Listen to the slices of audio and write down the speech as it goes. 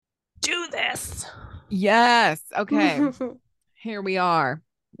do this. Yes. Okay. Here we are.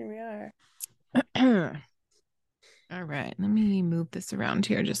 Here we are. All right. Let me move this around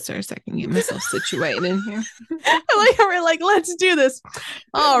here just for a second. Get myself situated in here. I like how we're like, let's do this.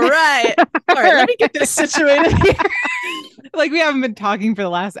 All right. All right. Let me get this situated here. Like we haven't been talking for the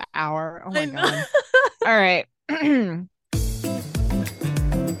last hour. Oh my God. All right.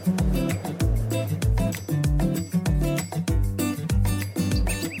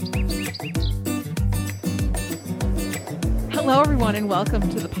 Hello, everyone, and welcome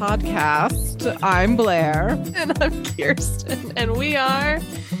to the podcast. I'm Blair. And I'm Kirsten. And we are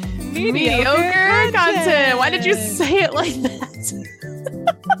Mediocre content. Why did you say it like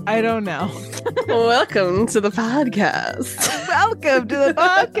that? I don't know. Welcome to the podcast. Welcome to the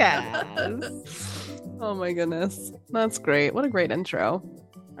podcast. Oh my goodness. That's great. What a great intro.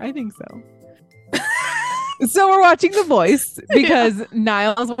 I think so. So we're watching The Voice because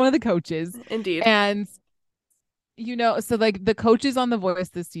Niall's one of the coaches. Indeed. And so like the coaches on The Voice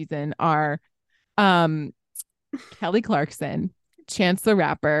this season are Kelly Clarkson, Chance the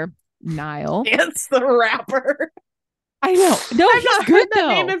Rapper, Niall. Chance the Rapper. I know. No, I've he's not good heard that though.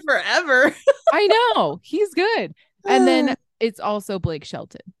 name in forever. I know. He's good. And then it's also Blake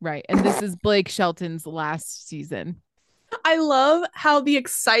Shelton, right? And this is Blake Shelton's last season. I love how the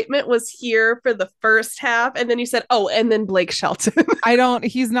excitement was here for the first half, and then you said, "Oh, and then Blake Shelton."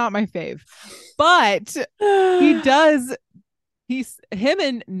 He's not my fave, but him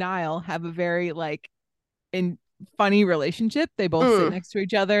and Niall have a very funny relationship. They both sit next to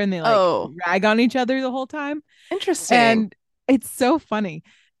each other and they rag on each other the whole time. Interesting. And it's so funny.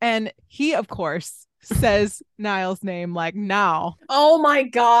 And he, of course, says Niall's name like now. Oh my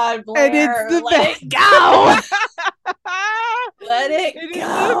God, Blair. And it's the best. It go. Let it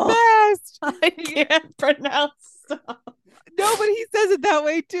go. The best. I can't pronounce stuff. No, but he says it that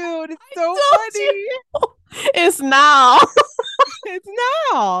way too. And it's so funny. It's now. It's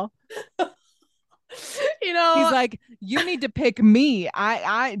now. He's like, you need to pick me.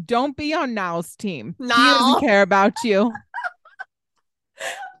 I don't be on Niall's team. No. He doesn't care about you.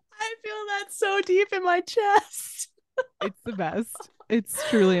 I feel that so deep in my chest. It's the best. It's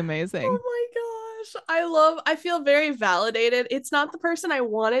truly amazing. Oh my gosh. I feel very validated. It's not the person I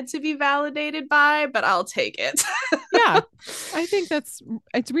wanted to be validated by, but I'll take it. Yeah. I think it's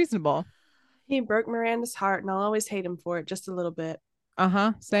reasonable. He broke Miranda's heart and I'll always hate him for it just a little bit.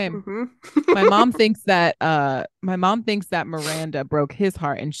 Same. Mm-hmm. My mom thinks that Miranda broke his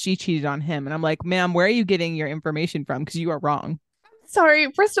heart and she cheated on him. And I'm like, ma'am, where are you getting your information from? Because you are wrong.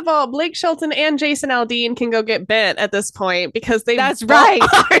 Sorry. First of all, Blake Shelton and Jason Aldean can go get bent at this point because That's right.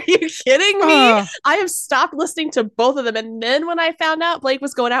 Are you kidding me? I have stopped listening to both of them. And then when I found out Blake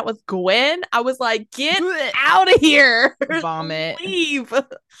was going out with Gwen, I was like, get out of here. Vomit. Leave.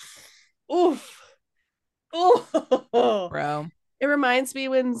 Oof. Oh, bro. It reminds me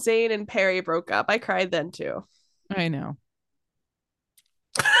when Zayn and Perry broke up. I cried then too. I know.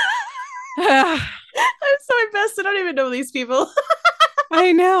 I'm so invested. I don't even know these people.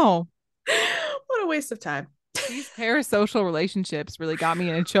 I know. What a waste of time. These parasocial relationships really got me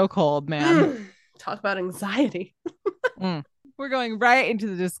in a chokehold, man. Talk about anxiety. We're going right into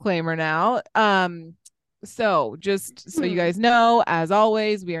the disclaimer now. So just so you guys know, as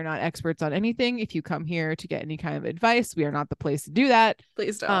always, we are not experts on anything. If you come here to get any kind of advice, we are not the place to do that.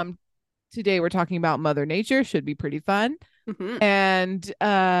 Please don't. Today we're talking about Mother Nature. Should be pretty fun. Mm-hmm. And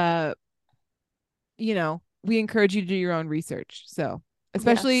we encourage you to do your own research. So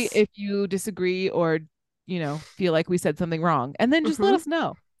especially if you disagree or feel like we said something wrong, and then just let us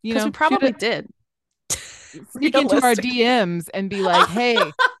know. Because we probably did. Sneak into our DMs and be like, hey,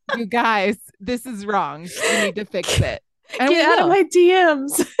 you guys, this is wrong. You need to fix it. And get out of my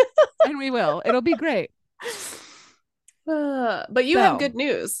DMs. And we will. It'll be great. But you have good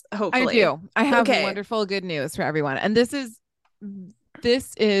news, hopefully. I do. I have wonderful good news for everyone. And this is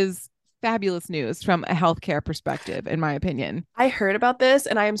fabulous news from a healthcare perspective, in my opinion. I heard about this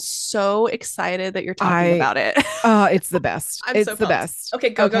and I am so excited that you're talking about it. It's the best. It's the best. Okay,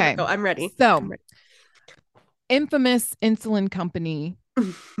 go. I'm ready. So, infamous insulin company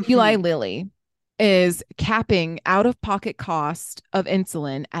Eli Lilly is capping out-of-pocket cost of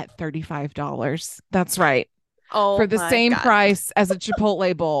insulin at $35. That's right. Oh, for the same price as a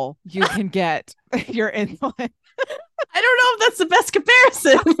Chipotle bowl, you can get your insulin. I don't know if that's the best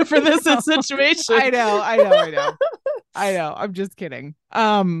comparison for this situation. I know. I'm just kidding.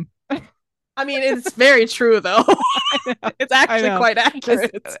 I mean, it's very true, though. It's actually quite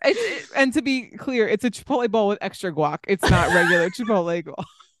accurate. And to be clear, it's a Chipotle bowl with extra guac. It's not regular Chipotle guac.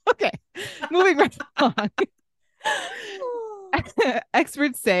 Okay, moving right on.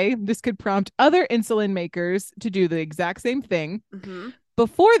 Experts say this could prompt other insulin makers to do the exact same thing. Mm-hmm.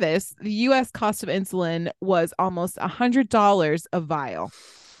 Before this, the US cost of insulin was almost $100 a vial.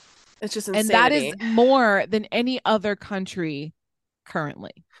 It's just insanity. And that is more than any other country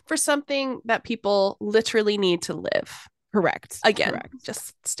currently. For something that people literally need to live. Correct. Again, correct.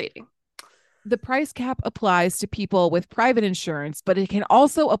 Just stating. The price cap applies to people with private insurance, but it can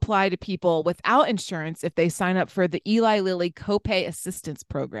also apply to people without insurance if they sign up for the Eli Lilly copay assistance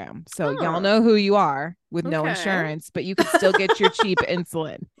program. So y'all know who you are with no insurance, but you can still get your cheap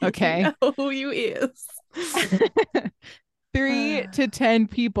insulin. Okay. You know who you is. 3 to 10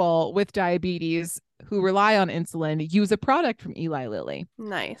 people with diabetes who rely on insulin use a product from Eli Lilly.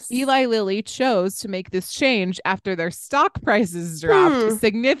 Nice. Eli Lilly chose to make this change after their stock prices dropped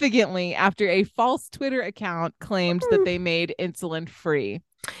significantly after a false Twitter account claimed that they made insulin free.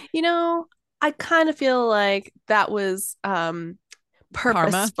 You know, I kind of feel like that was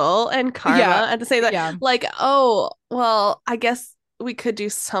purposeful and karma. And to say that, like, oh, well, I guess we could do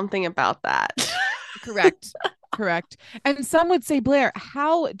something about that. Correct. And some would say, Blair,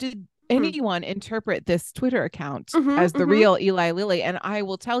 how did anyone interpret this Twitter account as the real Eli Lilly? And I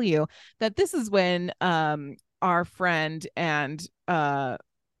will tell you that this is when our friend and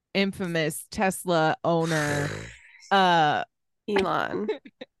infamous Tesla owner Elon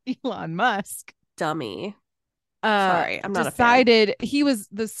Musk, dummy, sorry, I'm not decided he was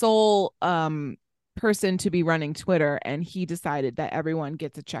the sole person to be running Twitter, and he decided that everyone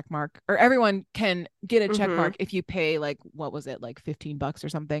gets a check mark, or everyone can get a check mark if you pay, like, what was it, like $15 or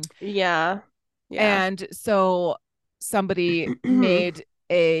something. Yeah. And so somebody made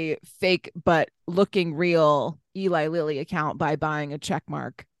a fake but looking real Eli Lilly account by buying a check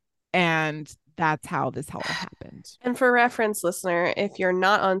mark, and that's how this all happened. And for reference, listener, if you're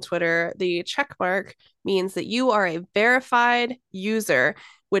not on Twitter, the check mark means that you are a verified user,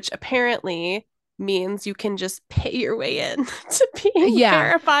 which apparently means you can just pay your way in to being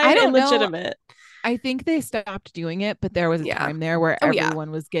verified and legitimate. I think they stopped doing it, but there was a time there where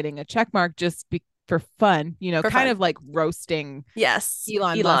everyone was getting a check mark just for fun, you know, kind of like roasting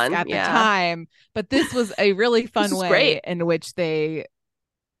Elon Musk at the time. But this was a really fun way in which they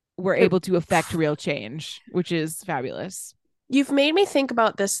were able to affect real change, which is fabulous. You've made me think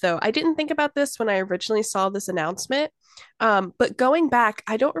about this, though. I didn't think about this when I originally saw this announcement. But going back,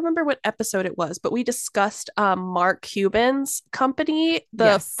 I don't remember what episode it was, but we discussed Mark Cuban's company,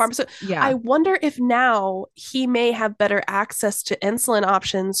 the pharmaceutical. Yeah. I wonder if now he may have better access to insulin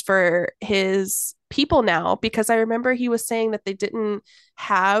options for his people now, because I remember he was saying that they didn't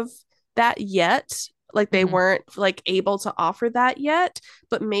have that yet. Like they weren't like able to offer that yet.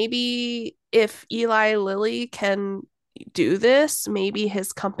 But maybe if Eli Lilly can do this, maybe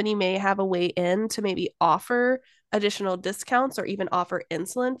his company may have a way in to maybe offer additional discounts or even offer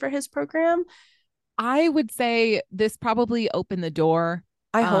insulin for his program. I would say this probably opened the door.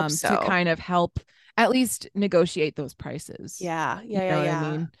 I hope so. To kind of help at least negotiate those prices. Yeah.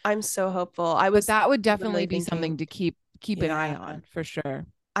 I mean? I'm so hopeful. That would definitely be something to keep an eye on for sure.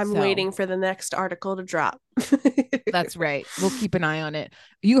 I'm waiting for the next article to drop. That's right. We'll keep an eye on it.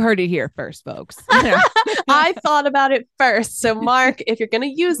 You heard it here first, folks. I thought about it first. So, Mark, if you're going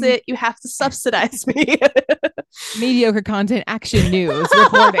to use it, you have to subsidize me. Mediocre content, action news,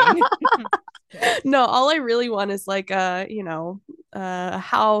 reporting. No, all I really want is like a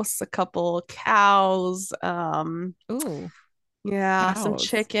house, a couple cows. Ooh. Yeah, cows. Some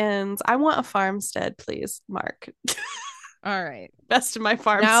chickens. I want a farmstead, please, Mark. All right. Best of my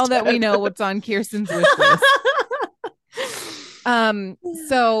farm. Now that we know what's on Kirsten's wish list.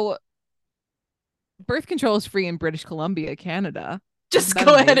 So birth control is free in British Columbia, Canada. Just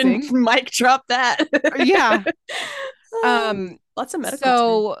go ahead and mic drop that. Yeah. Lots of medical.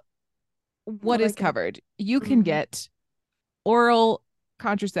 So what is covered? You can get oral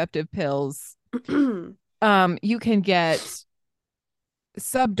contraceptive pills. You can get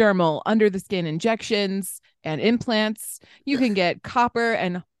subdermal under the skin injections and implants. You can get copper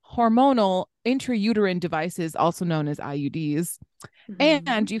and hormonal intrauterine devices, also known as IUDs.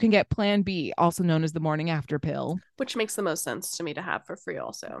 And you can get Plan B, also known as the morning after pill, which makes the most sense to me to have for free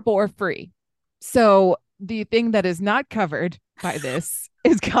also. For free. So the thing that is not covered by this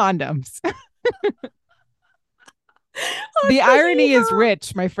is condoms. The irony is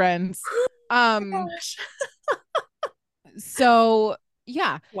rich, my friends. So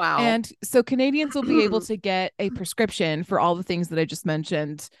yeah. Wow. And so Canadians will be able to get a prescription for all the things that I just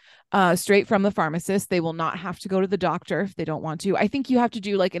mentioned straight from the pharmacist. They will not have to go to the doctor if they don't want to. I think you have to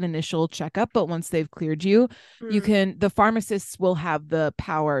do like an initial checkup, but once they've cleared you, the pharmacists will have the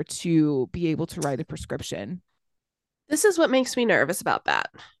power to be able to write a prescription. This is what makes me nervous about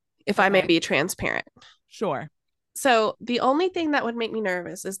that, if I may Okay. be transparent. Sure. So the only thing that would make me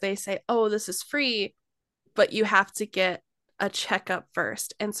nervous is they say, oh, this is free, but you have to get a checkup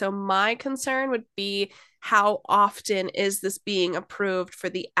first. And so my concern would be, how often is this being approved for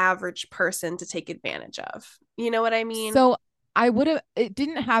the average person to take advantage of? You know what I mean? So I would have, it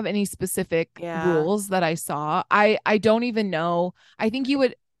didn't have any specific Yeah. rules that I saw. I don't even know. I think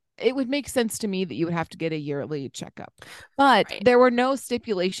it would make sense to me that you would have to get a yearly checkup. But Right. there were no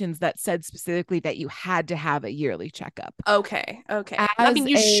stipulations that said specifically that you had to have a yearly checkup. Okay. Okay. I mean, As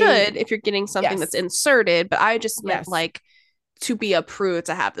you a, should if you're getting something that's yes, inserted, but I just meant yes. like to be approved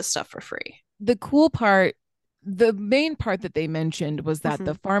to have this stuff for free. The cool part, the main part that they mentioned was that Mm-hmm.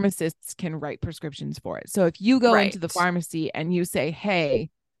 the pharmacists can write prescriptions for it. So if you go into the Right. pharmacy and you say, "Hey,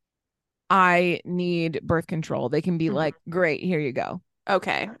 I need birth control," they can be Mm-hmm. like, "Great, here you go."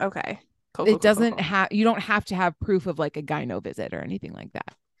 Okay. Okay. Cool, cool, It cool, cool, doesn't cool. have, you don't have to have proof of like a gyno visit or anything like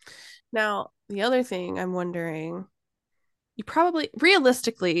that. Now, the other thing I'm wondering, you probably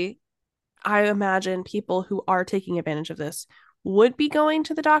realistically, I imagine people who are taking advantage of this would be going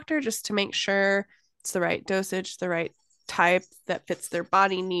to the doctor just to make sure it's the right dosage, the right type that fits their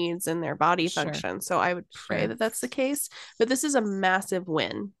body needs and their body Sure. function. So I would pray Sure. that that's the case. But this is a massive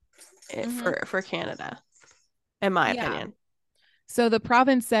win Mm-hmm. for Canada, in my Yeah. opinion. So the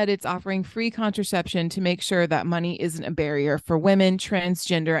province said it's offering free contraception to make sure that money isn't a barrier for women,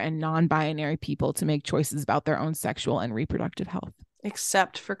 transgender, and non-binary people to make choices about their own sexual and reproductive health.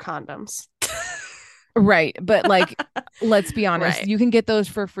 Except for condoms. Right. But like, let's be honest, Right. you can get those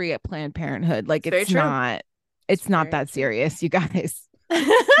for free at Planned Parenthood. Like It's very true. it's It's not very that serious, you guys.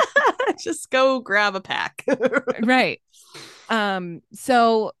 true. Just go grab a pack. Right.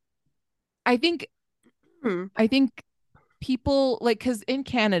 So I think Hmm. I think people like, because in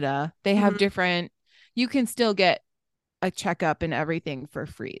Canada they have Mm-hmm. different, you can still get a checkup and everything for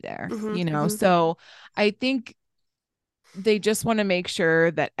free there, Mm-hmm. you know. Mm-hmm. So I think they just want to make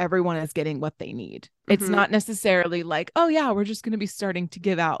sure that everyone is getting what they need. It's Mm-hmm. not necessarily like, oh yeah, we're just going to be starting to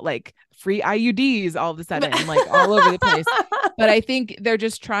give out like free IUDs all of a sudden, like all over the place. But I think they're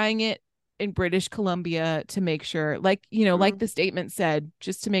just trying it in British Columbia to make sure, like, you know, like Mm. the statement said,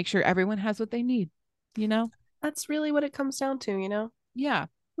 just to make sure everyone has what they need, you know? That's really what it comes down to, you know? Yeah.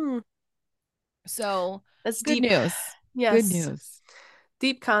 Hmm. So That's good deep. news. Good Yes. news.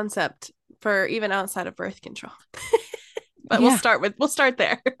 Deep concept for even outside of birth control. But Yeah. we'll start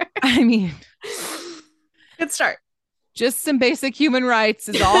there. I mean, Good start. just some basic human rights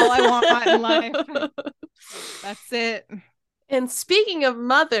is all I want in life. That's it. And speaking of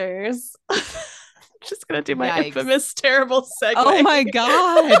mothers, I'm just gonna do my Yikes. infamous terrible Oh segue. my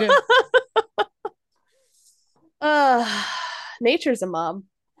God. uh, nature's a mom.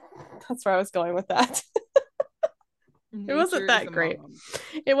 That's where I was going with that. It wasn't Nature is that a great. mom.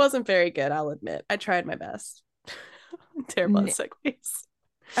 It wasn't very good, I'll admit. I tried my best. Terrible at N-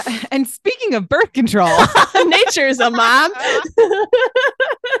 segues. And speaking of birth control, Nature's a mom.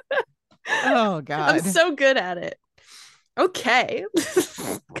 oh I'm God. so good at it. Okay.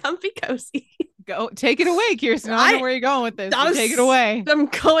 Comfy cozy. Go take it away, Kirsten. I don't know where you're going with this, but take it away. I'm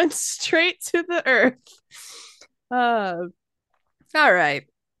going straight to the earth. All right.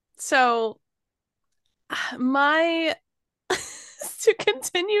 So my to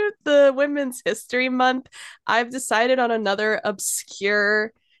continue the Women's History Month, I've decided on another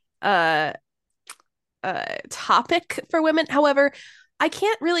obscure uh topic for women. However, I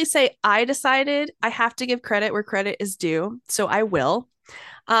can't really say I decided. I have to give credit where credit is due, so I will.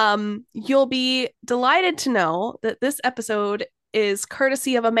 You'll be delighted to know that this episode is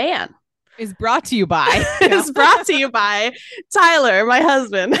courtesy of a man. Is brought to you by. It's brought to you by Tyler, my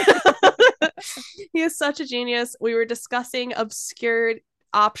husband. He is such a genius. We were discussing obscure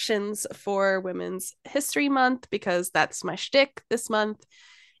options for Women's History Month because that's my shtick this month.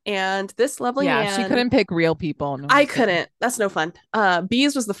 And this lovely Yeah, man, she couldn't pick real people. No, I couldn't. That's no fun.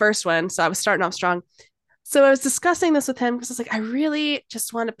 Bees was the first one, so I was starting off strong. So I was discussing this with him because I was like, I really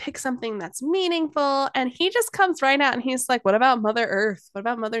just want to pick something that's meaningful. And he just comes right out and he's like, what about Mother Earth? What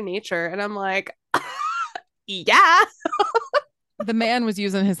about Mother Nature? And I'm like, yeah. The man was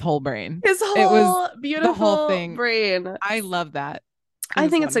using his whole brain. His It was whole beautiful the whole thing. brain. I love that. I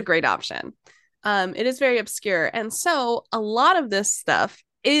think it's a great option. It is very obscure. And so a lot of this stuff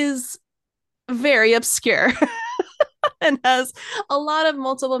is very obscure and has a lot of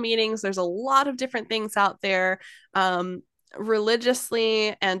multiple meanings. There's a lot of different things out there,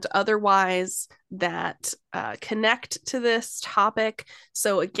 religiously and otherwise, that connect to this topic.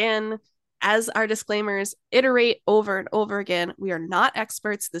 So, again, as our disclaimers iterate over and over again, we are not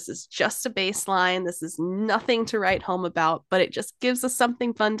experts. This is just a baseline. This is nothing to write home about, but it just gives us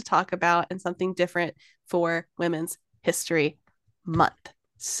something fun to talk about and something different for Women's History Month.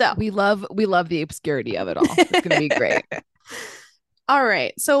 So we love the obscurity of it all. It's going to be great. All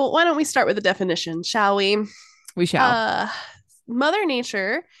right. So why don't we start with the definition, shall we? We shall. Mother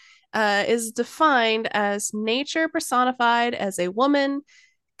Nature is defined as nature personified as a woman,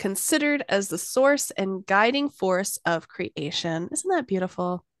 considered as the source and guiding force of creation. Isn't that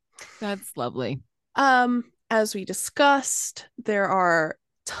beautiful? That's lovely. As we discussed, there are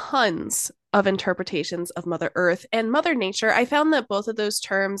tons of interpretations of Mother Earth and Mother Nature. I found that both of those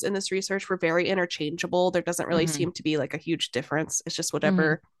terms in this research were very interchangeable. There doesn't really seem to be like a huge difference. It's just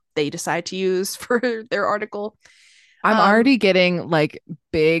whatever they decide to use for their article. I'm already getting like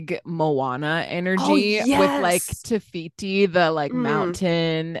big Moana energy with like Te Fiti, the like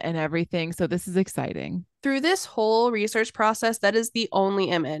mountain and everything. So this is exciting. Through this whole research process, that is the only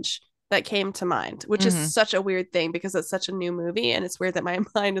image that came to mind, which is such a weird thing because it's such a new movie, and it's weird that my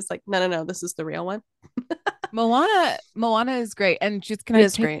mind is like, no, this is the real one. Moana is great, and just can I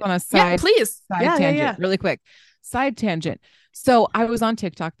take on a side, please, tangent really quick, side tangent. So I was on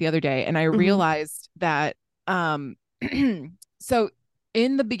TikTok the other day, and I realized that so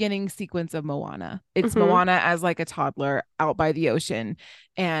in the beginning sequence of Moana, it's Moana as like a toddler out by the ocean,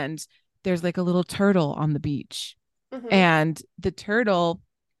 and there's like a little turtle on the beach, and the turtle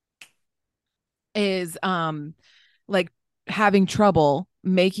is like having trouble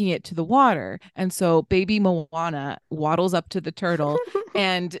making it to the water, and so baby Moana waddles up to the turtle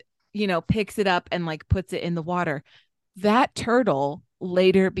and picks it up and like puts it in the water. That turtle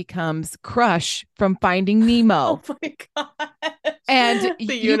later becomes Crush from Finding Nemo. Oh my god. And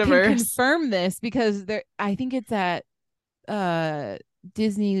you can confirm this because I think it's at Disneyland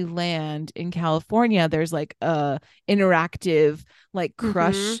in California. There's like a interactive like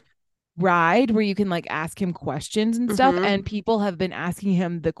Crush ride where you can like ask him questions and stuff, and people have been asking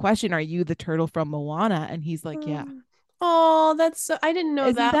him the question, are you the turtle from Moana? And he's like, yeah. Oh, that's so, I didn't know.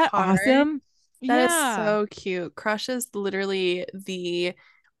 Isn't that part. Awesome? That is so cute. Crush is literally the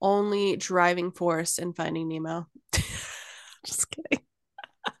only driving force in Finding Nemo. Just kidding.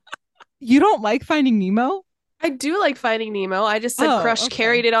 You don't like Finding Nemo? I do like Finding Nemo. I just said Crush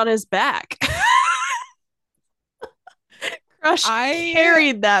carried it on his back. Crush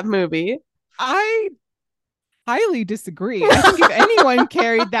carried that movie. I highly disagree. I think if anyone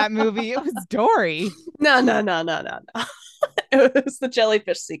carried that movie, it was Dory. No. It was the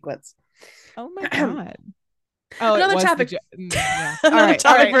jellyfish sequence. Oh my god. Another topic. Another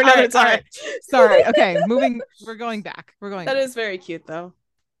topic for another time. Sorry. Okay, we're going back. That is very cute though.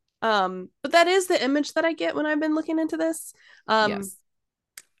 But that is the image that I get when I've been looking into this. Yes.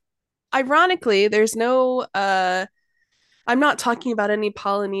 Ironically, there's no I'm not talking about any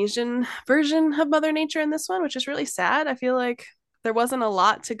Polynesian version of Mother Nature in this one, which is really sad. I feel like there wasn't a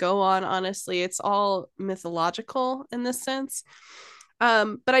lot to go on, honestly. It's all mythological in this sense.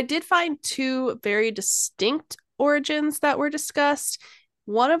 But I did find two very distinct origins that were discussed.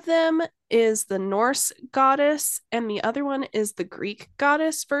 One of them is the Norse goddess, and the other one is the Greek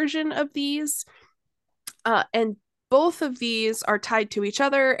goddess version of these. And both of these are tied to each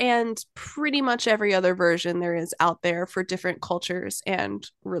other and pretty much every other version there is out there for different cultures and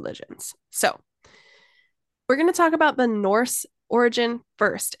religions. So we're going to talk about the Norse origin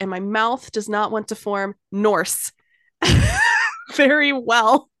first, and my mouth does not want to form Norse very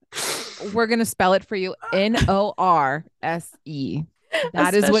well. We're going to spell it for you. Norse.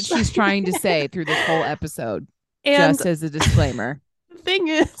 That is what she's trying to say through this whole episode. And just as a disclaimer. The thing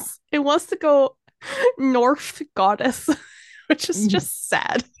is, it wants to go North goddess, which is just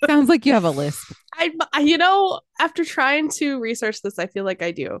sad. Sounds like you have a lisp. I after trying to research this, I feel like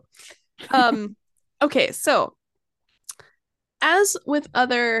I do. Okay, so as with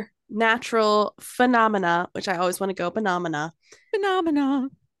other natural phenomena, which I always want to go phenomena,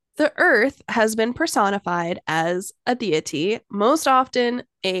 the earth has been personified as a deity, most often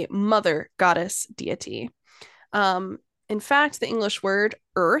a mother goddess deity. In fact, the English word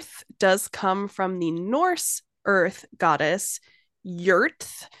earth does come from the Norse earth goddess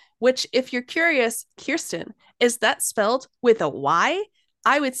Jurth, which, if you're curious, Kirsten, is that spelled with a Y?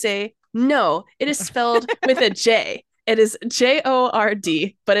 I would say no, it is spelled with a J. It is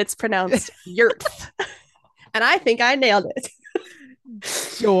Jord, but it's pronounced Jurth. And I think I nailed it.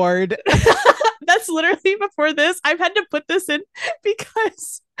 Jord. That's literally before this. I've had to put this in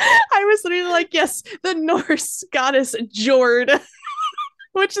because I was literally like, yes, the Norse goddess Jord,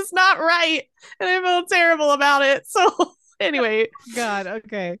 which is not right. And I feel terrible about it. So Anyway, God.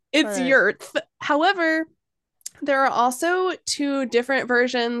 Okay. it's All right. Yurth. However, there are also two different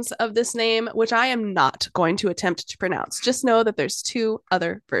versions of this name, which I am not going to attempt to pronounce. Just know that there's two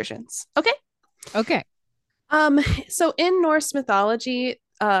other versions. Okay. Okay. Um, so in Norse mythology,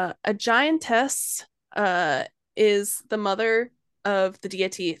 a giantess is the mother of the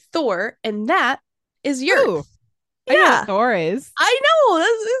deity Thor, and that is Yurt. Ooh, I know Yeah, what Thor is. I know.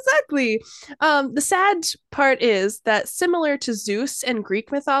 That's exactly. The sad part is that similar to Zeus in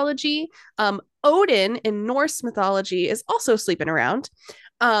Greek mythology, Odin in Norse mythology is also sleeping around.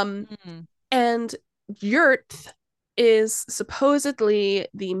 Mm. And Yurt is supposedly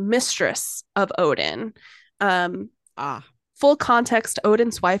the mistress of Odin. Um, Ah, full context,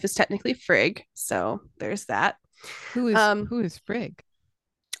 Odin's wife is technically Frigg, so there's that. who is Frigg?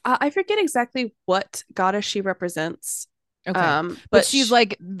 I forget exactly what goddess she represents. Okay, but But she's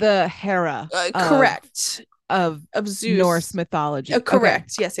like the Hera correct of of Zeus. Norse mythology. Okay.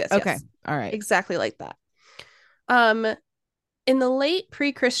 Correct. Yes, yes, Okay. yes. All right. Exactly like that. Um, in the late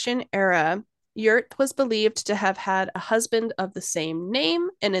pre-Christian era, Yurt was believed to have had a husband of the same name,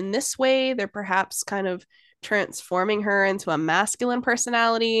 and in this way, they're perhaps kind of transforming her into a masculine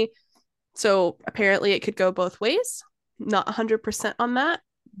personality. So apparently, it could go both ways. Not 100% on that.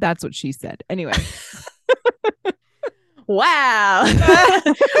 That's what she said. Anyway. Wow.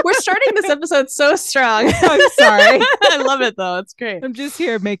 We're starting this episode so strong. I'm sorry. I love it though. It's great. I'm just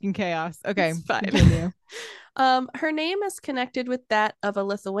here making chaos. Okay. It's fine. Continue. Her name is connected with that of a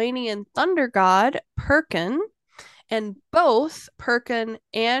Lithuanian thunder god, Perkin, and both Perkin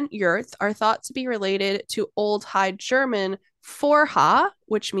and Yurth are thought to be related to Old High German Forha,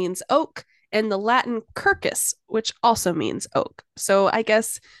 which means oak, and the Latin Kirkus, which also means oak. So I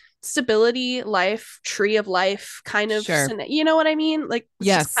guess stability, life, tree of life, kind of, Sure. you know what I mean? Like, it's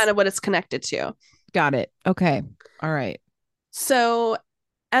Yes. just kind of what it's connected to. Got it. Okay. All right. So,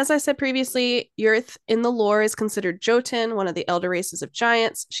 as I said previously, Yurth in the lore is considered Jotun, one of the elder races of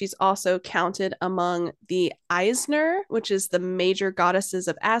giants. She's also counted among the Eisner, which is the major goddesses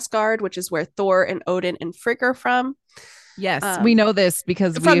of Asgard, which is where Thor and Odin and Frigg are from. Yes, we know this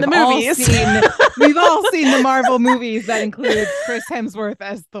because from we've the movies. we've all seen the Marvel movies that include Chris Hemsworth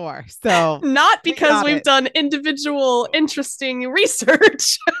as Thor. So not because we've done individual interesting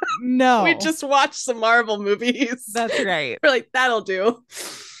research. No. We just watched some Marvel movies. That's right. We're like, that'll do.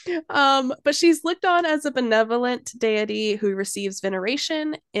 But she's looked on as a benevolent deity who receives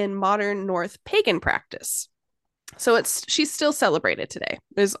veneration in modern North pagan practice. So she's still celebrated today.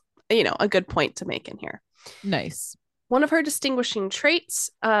 There's, a good point to make in here. Nice. One of her distinguishing traits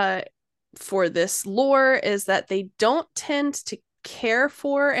for this lore is that they don't tend to care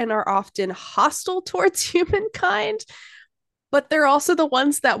for and are often hostile towards humankind, but they're also the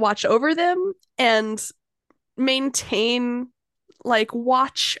ones that watch over them and maintain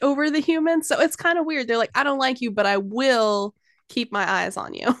watch over the humans. So it's kind of weird. They're like, I don't like you, but I will keep my eyes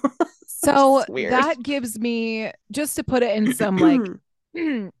on you. So that gives me, just to put it in some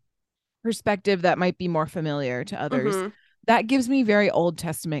perspective that might be more familiar to others, that gives me very Old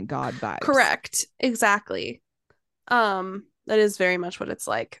Testament God vibes. Correct. Exactly. That is very much what it's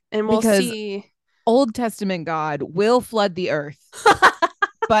like. And we'll see. Old Testament God will flood the earth,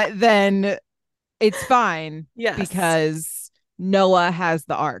 but then it's fine because Noah has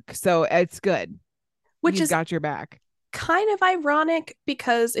the ark. So it's good. He's got your back. Kind of ironic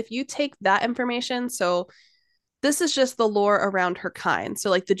because if you take that information, so this is just the lore around her kind. So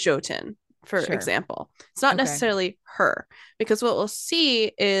like the Jotun, for example. It's not necessarily her, because what we'll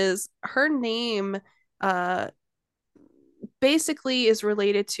see is her name basically is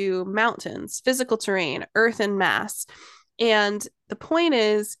related to mountains, physical terrain, earth and mass. And the point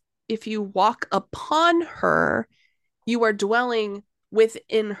is, if you walk upon her, you are dwelling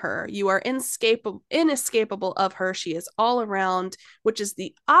within her. You are inescapable of her. She is all around, which is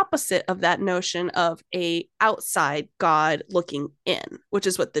the opposite of that notion of a outside god looking in, which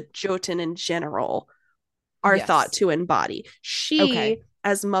is what the Jotun in general are thought to embody. She,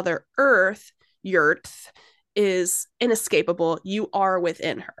 as Mother Earth, Yurth, is inescapable. You are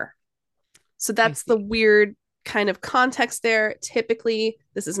within her. So that's the weird kind of context there. Typically,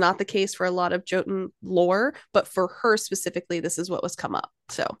 this is not the case for a lot of Jotun lore, but for her specifically, this is what was come up.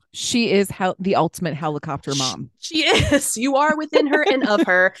 So she is the ultimate helicopter mom. She is. You are within her and of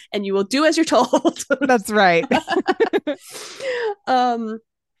her, and you will do as you're told. That's right.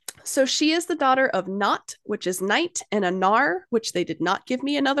 So she is the daughter of Not, which is night, and Anar, which they did not give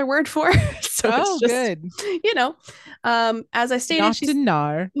me another word for. So it's just good. As I stated, she's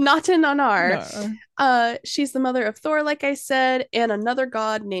not an Anar. She's the mother of Thor, like I said, and another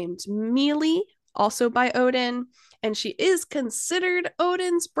god named Mili, also by Odin. and she is considered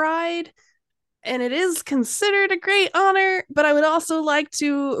Odin's bride, and it is considered a great honor. But I would also like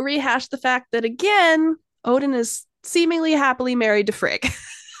to rehash the fact that, again, Odin is seemingly happily married to Frigg.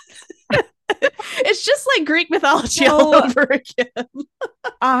 It's just like Greek mythology all over again.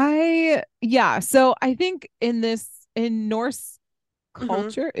 So I think in Norse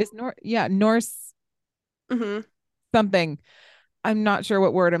culture is Norse something. I'm not sure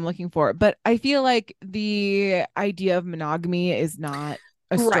what word I'm looking for, but I feel like the idea of monogamy is not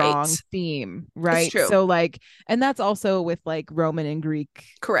a strong theme, right? It's true. So like, and that's also with like Roman and Greek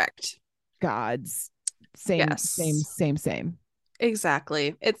gods. Same.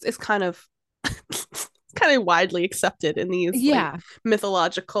 Exactly. It's kind of kind of widely accepted in these like,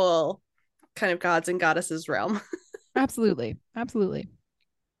 mythological kind of gods and goddesses realm. Absolutely.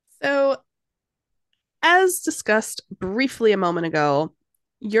 So, as discussed briefly a moment ago,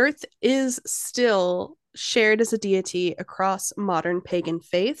 Yurth is still shared as a deity across modern pagan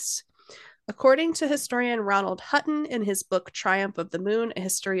faiths. According to historian Ronald Hutton in his book Triumph of the Moon, A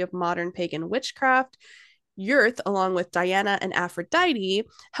History of Modern Pagan Witchcraft, Yurth, along with Diana and Aphrodite,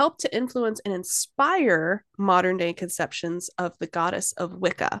 helped to influence and inspire modern day conceptions of the goddess of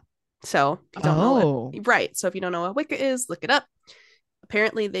Wicca. So, if you don't know what, so if you don't know what Wicca is, look it up.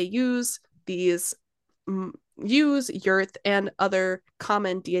 Apparently, they use Yurth and other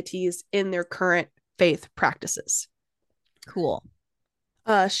common deities in their current faith practices. Cool.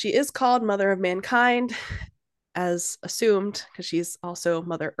 She is called Mother of Mankind, as assumed, because she's also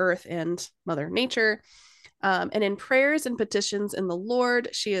Mother Earth and Mother Nature. And in prayers and petitions in the lore,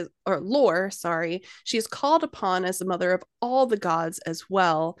 she is called upon as the mother of all the gods as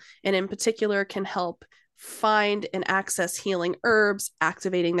well, and in particular can help find and access healing herbs,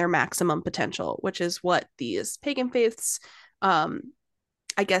 activating their maximum potential, which is what these pagan faiths, I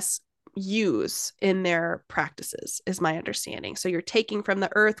guess, use in their practices, is my understanding. So you're taking from the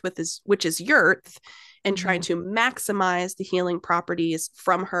earth, which is Yurth, and trying to maximize the healing properties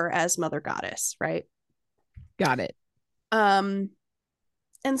from her as mother goddess, right? Got it. And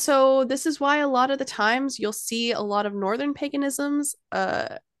so this is why a lot of the times you'll see a lot of northern paganisms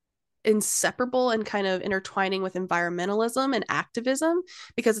inseparable and kind of intertwining with environmentalism and activism,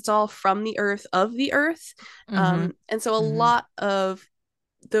 because it's all from the earth, of the earth. And so a lot of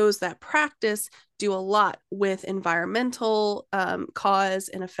those that practice do a lot with environmental cause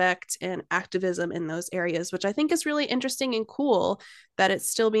and effect and activism in those areas, which I think is really interesting and cool that it's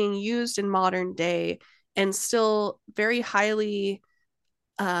still being used in modern day and still very highly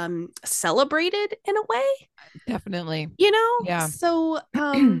celebrated in a way. Definitely. Yeah. So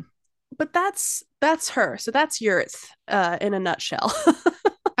but that's her. So that's Yurth in a nutshell.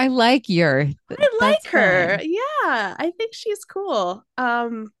 I like Yurth. I like her. Fun. Yeah, I think she's cool. I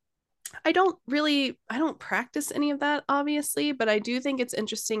don't practice any of that, obviously, but I do think it's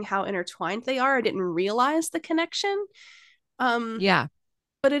interesting how intertwined they are. I didn't realize the connection.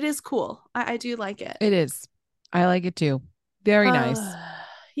 But it is cool. I do like it. It is. I like it too. Very nice.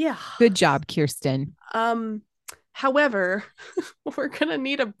 Yeah. Good job, Kirsten. However, we're gonna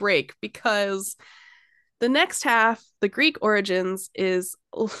need a break because the next half, the Greek origins, is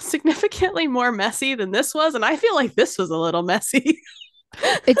significantly more messy than this was, and I feel like this was a little messy.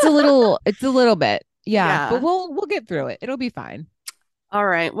 It's a little bit. Yeah, but we'll get through it. It'll be fine. All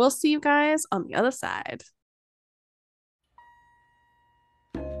right, we'll see you guys on the other side.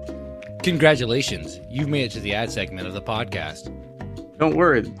 Congratulations, you've made it to the ad segment of the podcast. Don't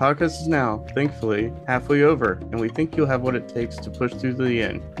worry, the podcast is now, thankfully, halfway over, and we think you'll have what it takes to push through to the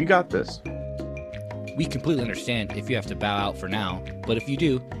end. You got this. We completely understand if you have to bow out for now, but if you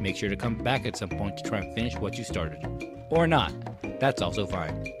do, make sure to come back at some point to try and finish what you started. Or not. That's also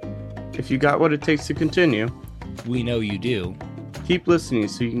fine. If you got what it takes to continue, we know you do. Keep listening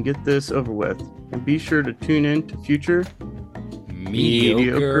so you can get this over with, and be sure to tune in to future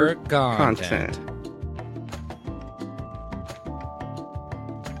mediocre content.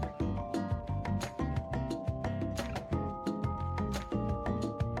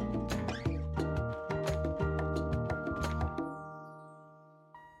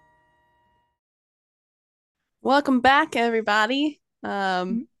 Welcome back, everybody. We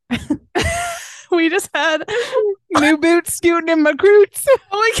just had new boots scooting in my roots.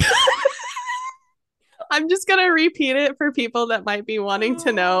 Oh my god. I'm just gonna repeat it for people that might be wanting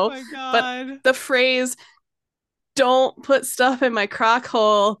to know. Oh my god. But the phrase "don't put stuff in my crock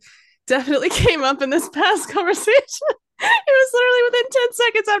hole" definitely came up in this past conversation. It was literally within 10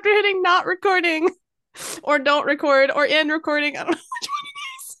 seconds after hitting not recording or don't record or end recording. I don't know which one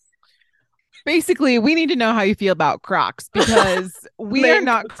it is. Basically, we need to know how you feel about Crocs, because we are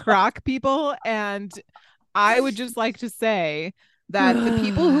not Croc people, and I would just like to say that the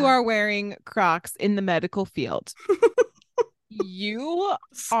people who are wearing Crocs in the medical field, you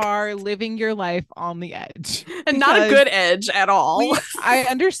are living your life on the edge. And not a good edge at all. I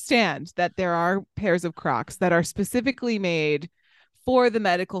understand that there are pairs of Crocs that are specifically made for the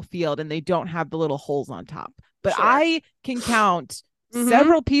medical field and they don't have the little holes on top. But Sure. I can count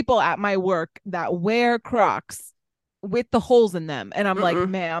several people at my work that wear Crocs with the holes in them. And I'm like,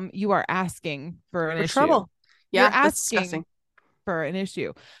 ma'am, you are asking for an issue. Trouble. Yeah, You're that's asking disgusting. for an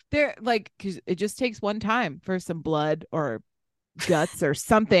issue. They're like, cause it just takes one time for some blood or guts or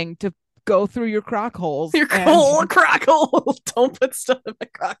something to go through your Croc holes. Your whole Croc hole. Don't put stuff in my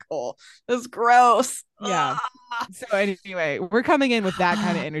Croc hole. That's gross. Yeah. So anyway, we're coming in with that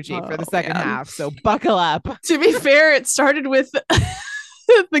kind of energy for the second half. So buckle up. To be fair, it started with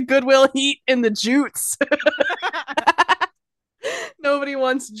the Goodwill heat and the jutes. Nobody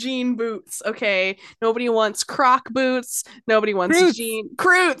wants jean boots, okay? Nobody wants Croc boots. Nobody wants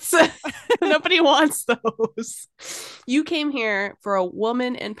Croots. Nobody wants those. You came here for a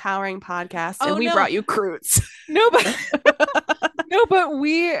woman empowering podcast, and we brought you Croots. No, but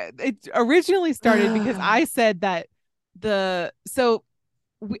it originally started because I said that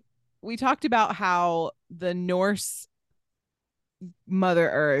we talked about how the Norse Mother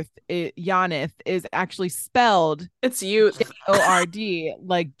Earth, Yonith, is actually spelled it's youth O-R-D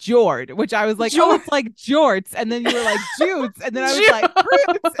like Jord, which I was like, oh, it's like jorts, and then you were like jutes, and then I was like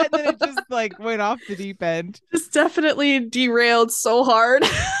Croots, and then it just like went off the deep end. This definitely derailed so hard.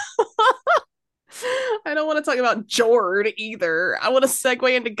 I don't want to talk about Jord either. I want to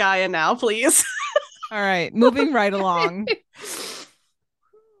segue into Gaia now, please. All right, moving right along. I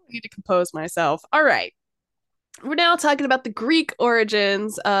need to compose myself. All right. We're now talking about the Greek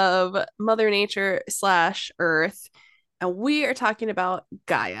origins of Mother Nature / Earth. And we are talking about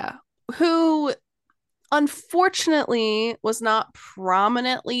Gaia, who unfortunately was not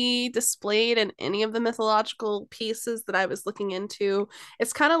prominently displayed in any of the mythological pieces that I was looking into.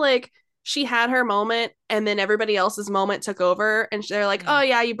 It's kind of like she had her moment and then everybody else's moment took over. And they're like, oh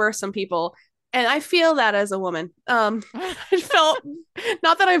yeah, you birthed some people. And I feel that as a woman. I felt,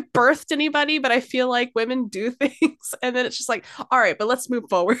 not that I've birthed anybody, but I feel like women do things. And then it's just like, all right, but let's move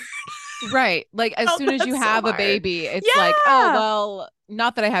forward. Right. Like as soon as you have a baby, it's like, oh, well,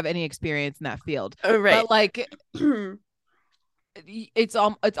 not that I have any experience in that field. Right. But like, it's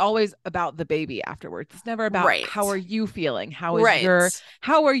always about the baby afterwards. It's never about how are you feeling? How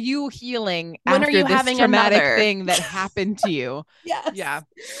are you healing when after are you this having traumatic another thing that happened to you? Yes. Yeah.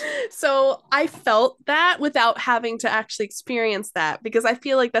 So I felt that without having to actually experience that, because I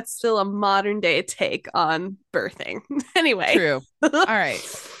feel like that's still a modern day take on birthing. Anyway. True. All right.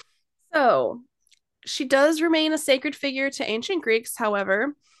 So she does remain a sacred figure to ancient Greeks,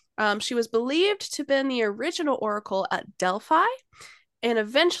 however. She was believed to have been the original oracle at Delphi and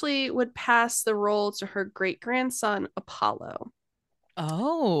eventually would pass the role to her great-grandson, Apollo.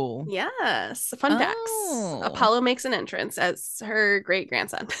 Oh. Yes. Fun facts. Apollo makes an entrance as her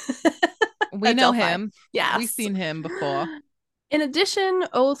great-grandson. We know him. Yeah. We've seen him before. In addition,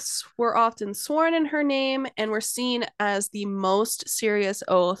 oaths were often sworn in her name and were seen as the most serious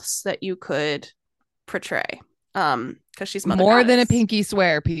oaths that you could portray. Because she's Mother more Goddess. than a pinky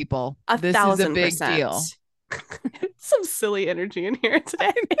swear, people. This is a big 1,000%. deal. Some silly energy in here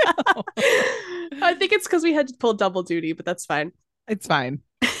today. I think it's because we had to pull double duty, but that's fine. It's fine.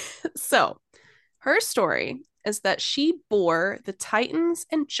 So her story is that she bore the Titans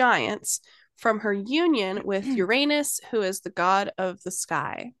and Giants from her union with Uranus, who is the god of the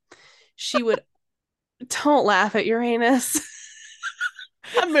sky. She would don't laugh at Uranus.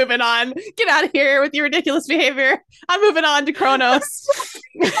 I'm moving on. Get out of here with your ridiculous behavior. I'm moving on to Kronos.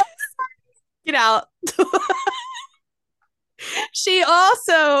 Get out. She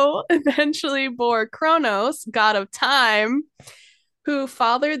also eventually bore Kronos, god of time, who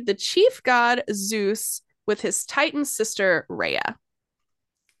fathered the chief god Zeus with his Titan sister Rhea.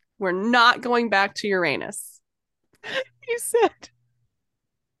 We're not going back to Uranus. You said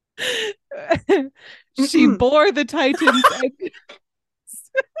she bore the Titans.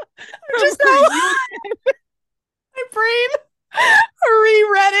 Just my brain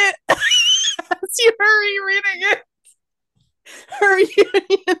reread it as you were rereading it. Her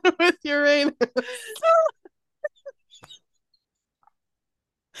union with Uranus.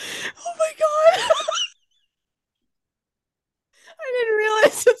 Oh my god. I didn't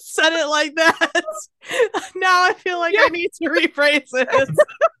realize it said it like that. Now I feel like I need to rephrase it.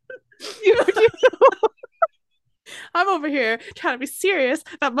 You do. I'm over here trying to be serious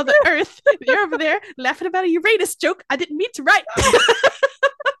about Mother Earth. You're over there laughing about a Uranus joke I didn't mean to write.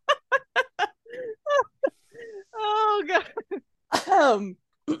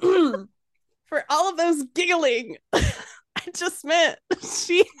 For all of those giggling, I just meant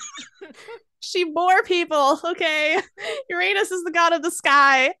she bore people. Okay, Uranus is the god of the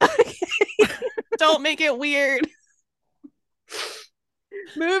sky. Don't make it weird.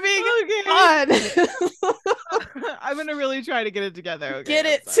 Moving on. I'm gonna really try to get it together. Okay, Get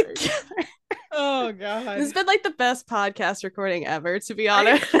it together. Oh god, This has been like the best podcast recording ever, to be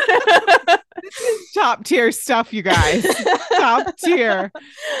honest. This is top tier stuff, you guys. Top tier.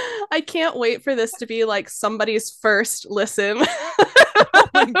 I can't wait for this to be like somebody's first listen. Oh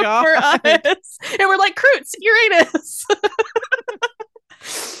my god. For us. And we're like, Croots, Uranus.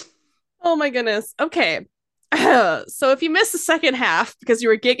 Oh my goodness. Okay. So if you missed the second half because you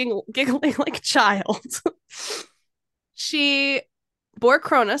were giggling like a child, she bore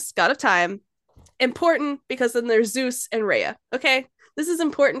Cronus, god of time. Important because then there's Zeus and Rhea. Okay, this is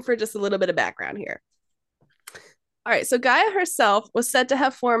important for just a little bit of background here. All right, so Gaia herself was said to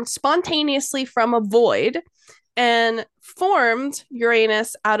have formed spontaneously from a void and formed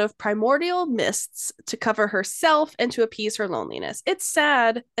Uranus out of primordial mists to cover herself and to appease her loneliness. It's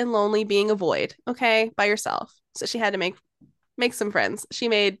sad and lonely being a void, okay, by yourself. So she had to make some friends. She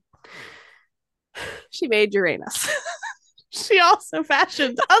made Uranus. She also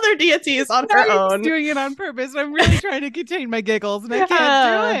fashioned other deities on her own. Doing it on purpose. I'm really trying to contain my giggles and I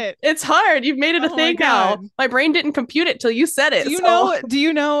can't do it. It's hard. You've made it a thing now. My brain didn't compute it till you said it. Do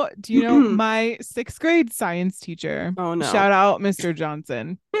you know my 6th grade science teacher? Oh no. Shout out Mr.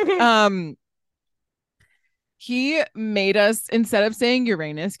 Johnson. He made us, instead of saying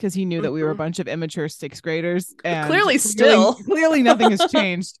Uranus, because he knew that we were a bunch of immature 6th graders, and clearly nothing has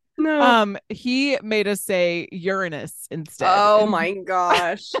changed. No. He made us say Uranus instead. Oh my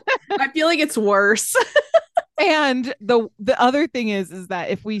gosh. I feel like it's worse. And the other thing is that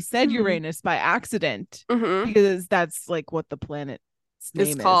if we said Uranus by accident, because that's like what the planet's name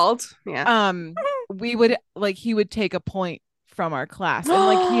is called. Yeah. We would he would take a point from our class, and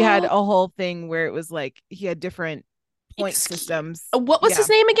like he had a whole thing where it was like he had different point systems. What was his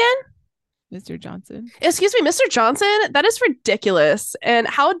name again? Mr. Johnson. Excuse me, Mr. Johnson. That is ridiculous. And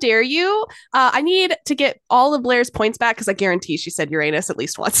how dare you? I need to get all of Blair's points back because I guarantee she said Uranus at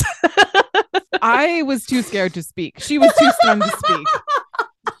least once. I was too scared to speak. She was too stunned to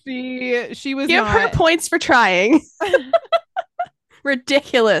speak. She was Give her points for trying.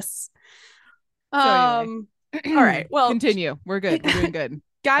 Ridiculous. Anyway. All right. Well, continue. We're good. We're doing good.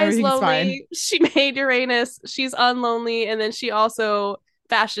 Gaia's lonely. Fine. She made Uranus. She's unlonely, and then she also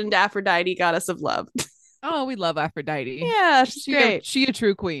fashioned Aphrodite, goddess of love. Oh, we love Aphrodite. Yeah, she's great. She a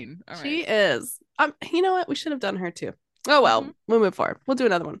true queen. All right. She is. You know what? We should have done her too. Oh well, we'll move forward. We'll do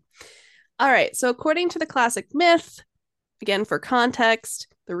another one. All right. So according to the classic myth, again for context,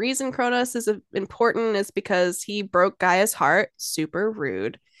 the reason Kronos is important is because he broke Gaia's heart. Super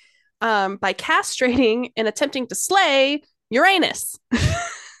rude. By castrating and attempting to slay Uranus.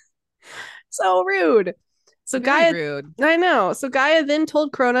 So rude. So Gaia, rude. I know. So Gaia then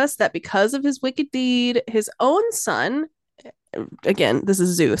told Kronos that because of his wicked deed, his own son, again, this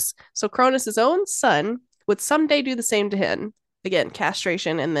is Zeus. So Kronos' own son would someday do the same to him. Again,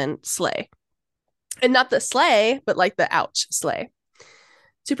 castration and then slay. And not the slay, but like the ouch slay.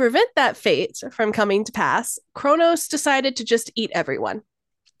 To prevent that fate from coming to pass, Kronos decided to just eat everyone.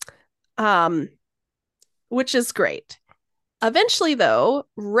 Which is great. Eventually, though,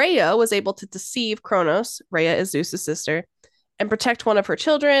 Rhea was able to deceive Kronos, Rhea is Zeus' sister, and protect one of her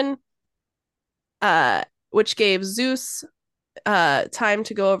children, which gave Zeus time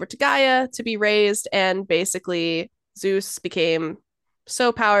to go over to Gaia to be raised, and basically Zeus became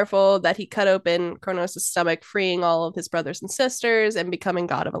so powerful that he cut open Kronos' stomach, freeing all of his brothers and sisters and becoming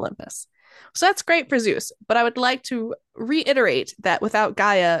god of Olympus. So that's great for Zeus, but I would like to reiterate that without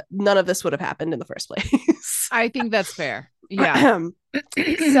Gaia, none of this would have happened in the first place. I think that's fair. Yeah.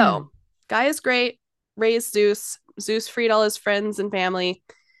 So Gaia's great, raised Zeus. Zeus freed all his friends and family.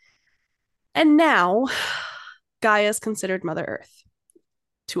 And now Gaia is considered Mother Earth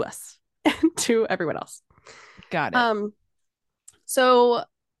to us and to everyone else. Got it. So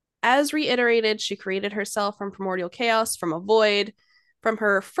as reiterated, she created herself from primordial chaos, from a void. From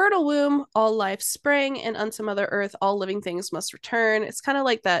her fertile womb, all life sprang, and unto Mother Earth, all living things must return. It's kind of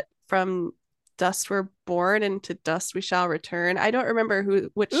like that from dust we're born and to dust we shall return. I don't remember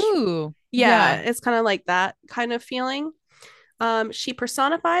which. Ooh. Yeah, it's kind of like that kind of feeling. She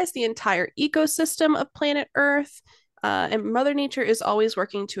personifies the entire ecosystem of planet Earth. And Mother Nature is always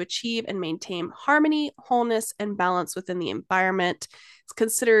working to achieve and maintain harmony, wholeness, and balance within the environment. It's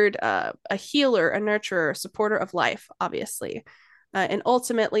considered a healer, a nurturer, a supporter of life, obviously. And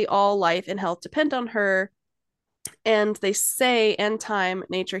ultimately, all life and health depend on her. And they say, "In time,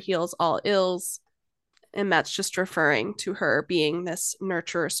 nature heals all ills." And that's just referring to her being this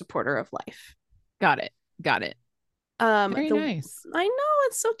nurturer, supporter of life. Got it. Very nice. I know,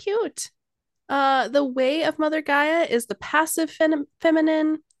 it's so cute. The way of Mother Gaia is the passive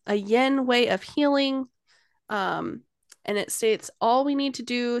feminine, a yin way of healing. And it states, "All we need to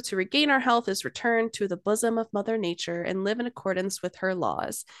do to regain our health is return to the bosom of Mother Nature and live in accordance with her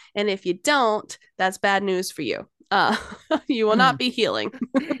laws. And if you don't, that's bad news for you. You will not be healing."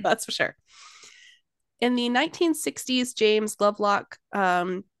 That's for sure. In the 1960s, James Lovelock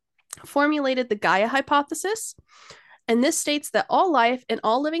formulated the Gaia hypothesis. And this states that all life and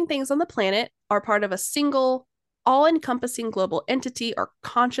all living things on the planet are part of a single, all-encompassing global entity or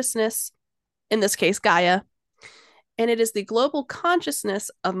consciousness, in this case, Gaia. And it is the global consciousness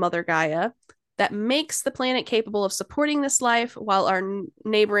of Mother Gaia that makes the planet capable of supporting this life, while our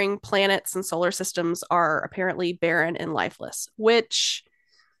neighboring planets and solar systems are apparently barren and lifeless, which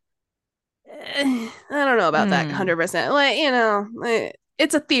I don't know about that 100%. Like, you know,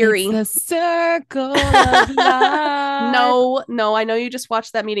 it's a theory. It's the circle of life. No, I know you just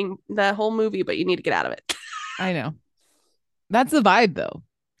watched that whole movie, but you need to get out of it. I know. That's the vibe, though.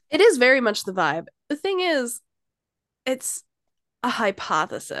 It is very much the vibe. The thing is, it's a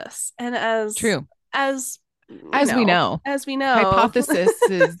hypothesis, and as we know, hypotheses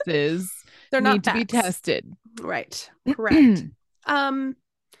they're not need to be tested. Right. Correct.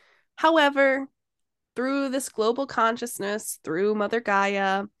 However, through this global consciousness, through Mother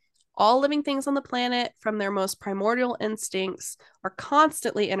Gaia, all living things on the planet, from their most primordial instincts, are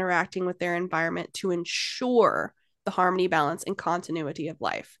constantly interacting with their environment to ensure the harmony, balance, and continuity of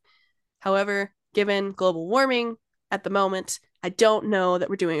life. However, given global warming at the moment, I don't know that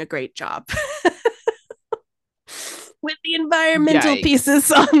we're doing a great job with the environmental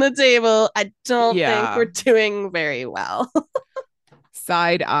pieces on the table. I don't think we're doing very well.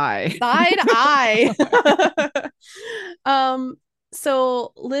 Side eye.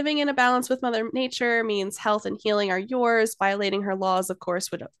 So living in a balance with Mother Nature means health and healing are yours. Violating her laws, of course,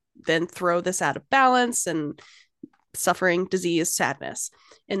 would then throw this out of balance and suffering, disease, sadness.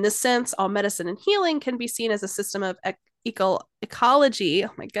 In this sense, all medicine and healing can be seen as a system of ecology.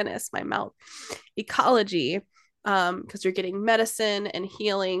 Oh my goodness, my mouth. Ecology, because you're getting medicine and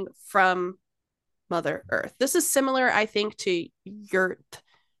healing from Mother Earth. This is similar, I think, to Yurt,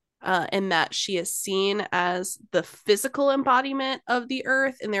 in that she is seen as the physical embodiment of the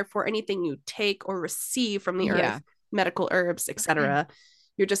earth, and therefore anything you take or receive from the earth, medical herbs, etc.,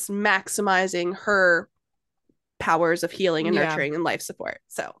 you're just maximizing her powers of healing and nurturing and life support.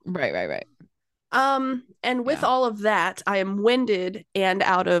 So right. And with all of that, I am winded and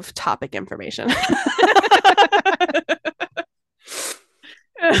out of topic information.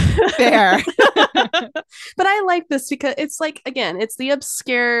 Fair. But I like this because it's like, again, it's the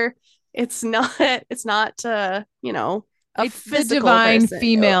obscure, it's not you know, it's the divine person.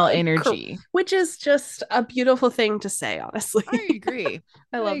 Female energy, which is just a beautiful thing to say, honestly. I agree.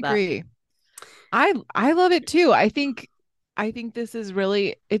 I agree. I love it too. I think this is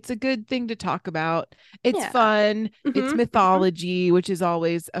really, it's a good thing to talk about. It's fun. It's mythology, which is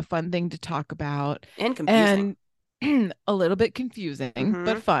always a fun thing to talk about. And confusing. And a little bit confusing,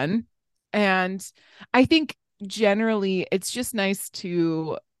 but fun. And I think generally it's just nice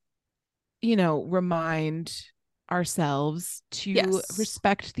to, you know, remind ourselves to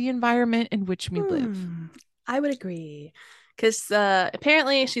respect the environment in which we live. I would agree. Because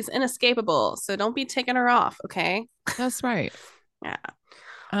apparently she's inescapable, so don't be taking her off, okay? That's right. Yeah.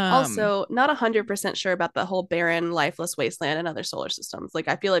 Also, not 100% sure about the whole barren, lifeless wasteland and other solar systems. Like,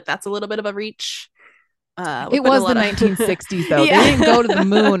 I feel like that's a little bit of a reach. It was the 1960s, though. They didn't go to the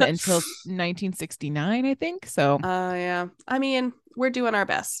moon until 1969, I think. So, yeah. I mean, we're doing our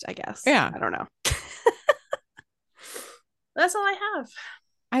best, I guess. Yeah. I don't know. That's all I have.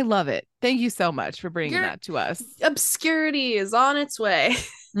 I love it. Thank you so much for bringing that to us. Obscurity is on its way.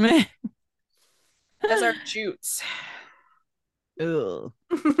 As our jutes. Ugh.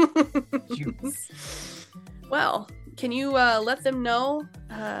 Jutes. Well, can you let them know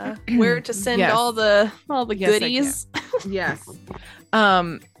where to send all the goodies? Yes.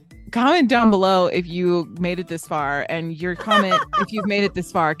 Comment down below if you made it this far, and your comment if you've made it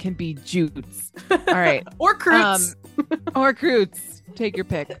this far can be jutes. All right. Or croots. Or croots. Take your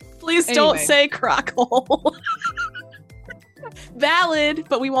pick. Please don't say crockhole. Valid,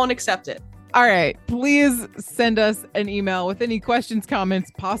 but we won't accept it. All right. Please send us an email with any questions,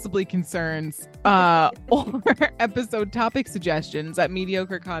 comments, possibly concerns, or episode topic suggestions at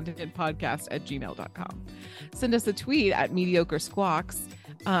mediocrecontentpodcast@gmail.com. Send us a tweet at mediocre squawks.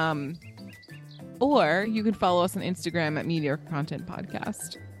 Or you can follow us on Instagram at Mediocre Content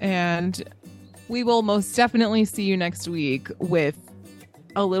Podcast. And we will most definitely see you next week with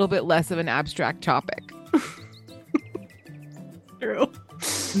a little bit less of an abstract topic. True.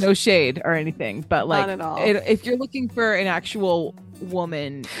 No shade or anything, but like, Not at all. if you're looking for an actual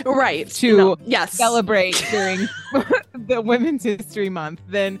woman Right. to No. Yes. celebrate during the Women's History Month,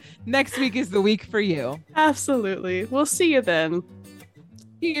 then next week is the week for you. Absolutely. We'll see you then.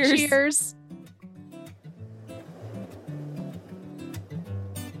 Cheers. Cheers.